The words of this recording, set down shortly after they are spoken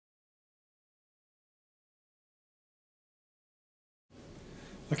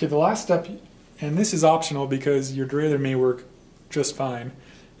Okay, the last step, and this is optional because your derailleur may work just fine.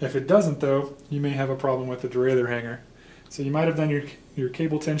 If it doesn't though, you may have a problem with the derailleur hanger. So you might have done your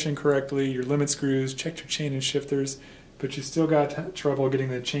cable tension correctly, your limit screws, checked your chain and shifters, but you still got trouble getting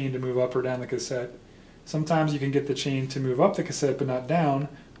the chain to move up or down the cassette. Sometimes you can get the chain to move up the cassette but not down,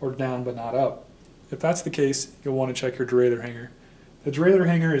 or down but not up. If that's the case, you'll want to check your derailleur hanger. The derailleur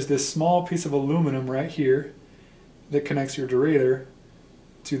hanger is this small piece of aluminum right here that connects your derailleur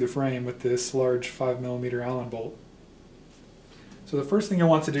to the frame with this large 5mm Allen bolt. So the first thing you'll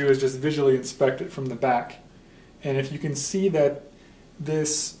want to do is just visually inspect it from the back. And if you can see that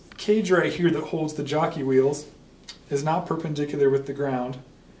this cage right here that holds the jockey wheels is not perpendicular with the ground,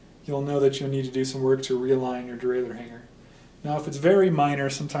 you'll know that you'll need to do some work to realign your derailleur hanger. Now if it's very minor,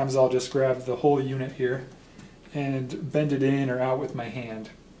 sometimes I'll just grab the whole unit here and bend it in or out with my hand.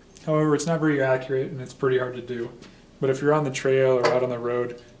 However, it's not very accurate and it's pretty hard to do. But if you're on the trail or out on the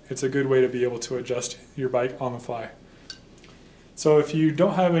road, it's a good way to be able to adjust your bike on the fly. So if you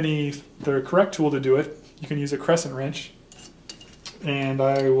don't have the correct tool to do it, you can use a crescent wrench. And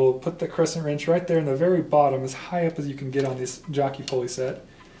I will put the crescent wrench right there in the very bottom, as high up as you can get on this jockey pulley set.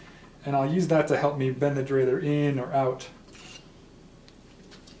 And I'll use that to help me bend the derailleur in or out.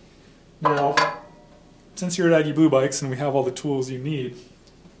 Now, since you're at Aggie Blue Bikes and we have all the tools you need,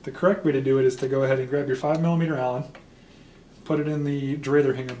 the correct way to do it is to go ahead and grab your 5mm Allen, put it in the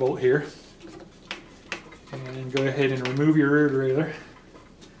derailleur hanger bolt here, and go ahead and remove your rear derailleur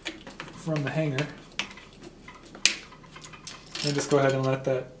from the hanger, and just go ahead and let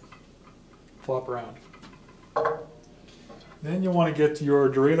that flop around. Then you'll want to get your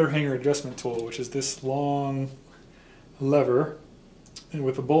derailleur hanger adjustment tool, which is this long lever and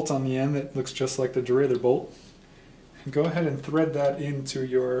with a bolt on the end that looks just like the derailleur bolt. And go ahead and thread that into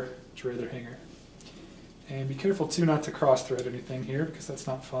your derailleur hanger. And be careful too not to cross thread anything here because that's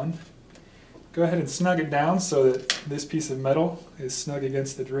not fun. Go ahead and snug it down so that this piece of metal is snug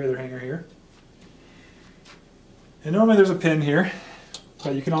against the derailleur hanger here. And normally there's a pin here,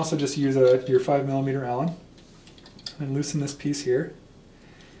 but you can also just use your 5mm Allen and loosen this piece here.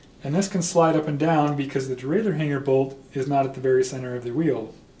 And this can slide up and down because the derailleur hanger bolt is not at the very center of the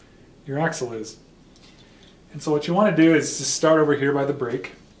wheel. Your axle is. And so what you want to do is just start over here by the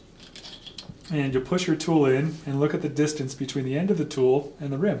brake, and you'll push your tool in and look at the distance between the end of the tool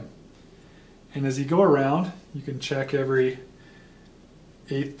and the rim. And as you go around, you can check every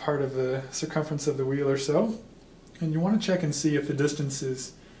 1/8 part of the circumference of the wheel or so, and you want to check and see if the distance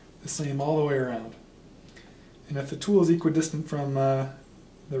is the same all the way around. And if the tool is equidistant from the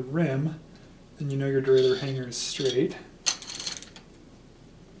rim, then you know your derailleur hanger is straight.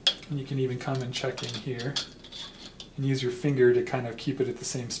 And you can even come and check in here and use your finger to kind of keep it at the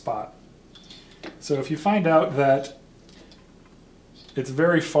same spot. So if you find out that it's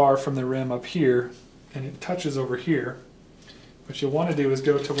very far from the rim up here and it touches over here, what you'll want to do is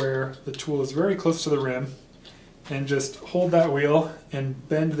go to where the tool is very close to the rim and just hold that wheel and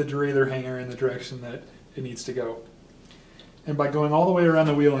bend the derailleur hanger in the direction that it needs to go. And by going all the way around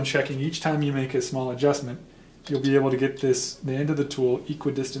the wheel and checking each time you make a small adjustment, you'll be able to get the end of the tool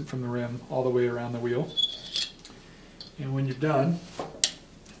equidistant from the rim all the way around the wheel. And when you're done,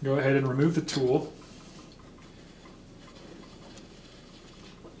 go ahead and remove the tool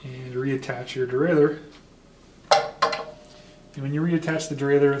and reattach your derailleur. And when you reattach the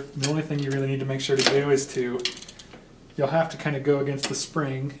derailleur, the only thing you really need to make sure to do is you'll have to kind of go against the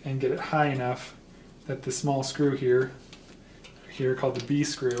spring and get it high enough that the small screw here called the B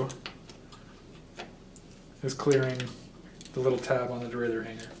screw is clearing the little tab on the derailleur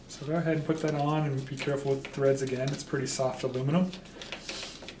hanger. So go ahead and put that on and be careful with the threads again. It's pretty soft aluminum.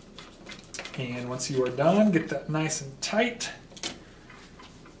 And once you are done, get that nice and tight.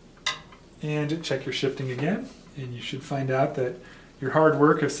 And check your shifting again. And you should find out that your hard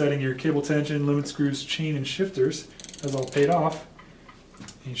work of setting your cable tension, limit screws, chain, and shifters has all paid off.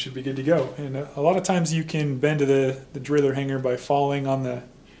 And you should be good to go. And a lot of times you can bend to the derailleur hanger by falling on the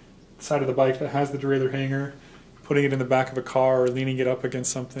side of the bike that has the derailleur hanger, putting it in the back of a car or leaning it up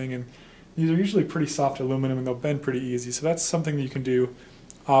against something. And these are usually pretty soft aluminum and they'll bend pretty easy. So that's something that you can do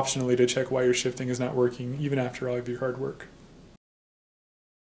optionally to check why your shifting is not working even after all of your hard work.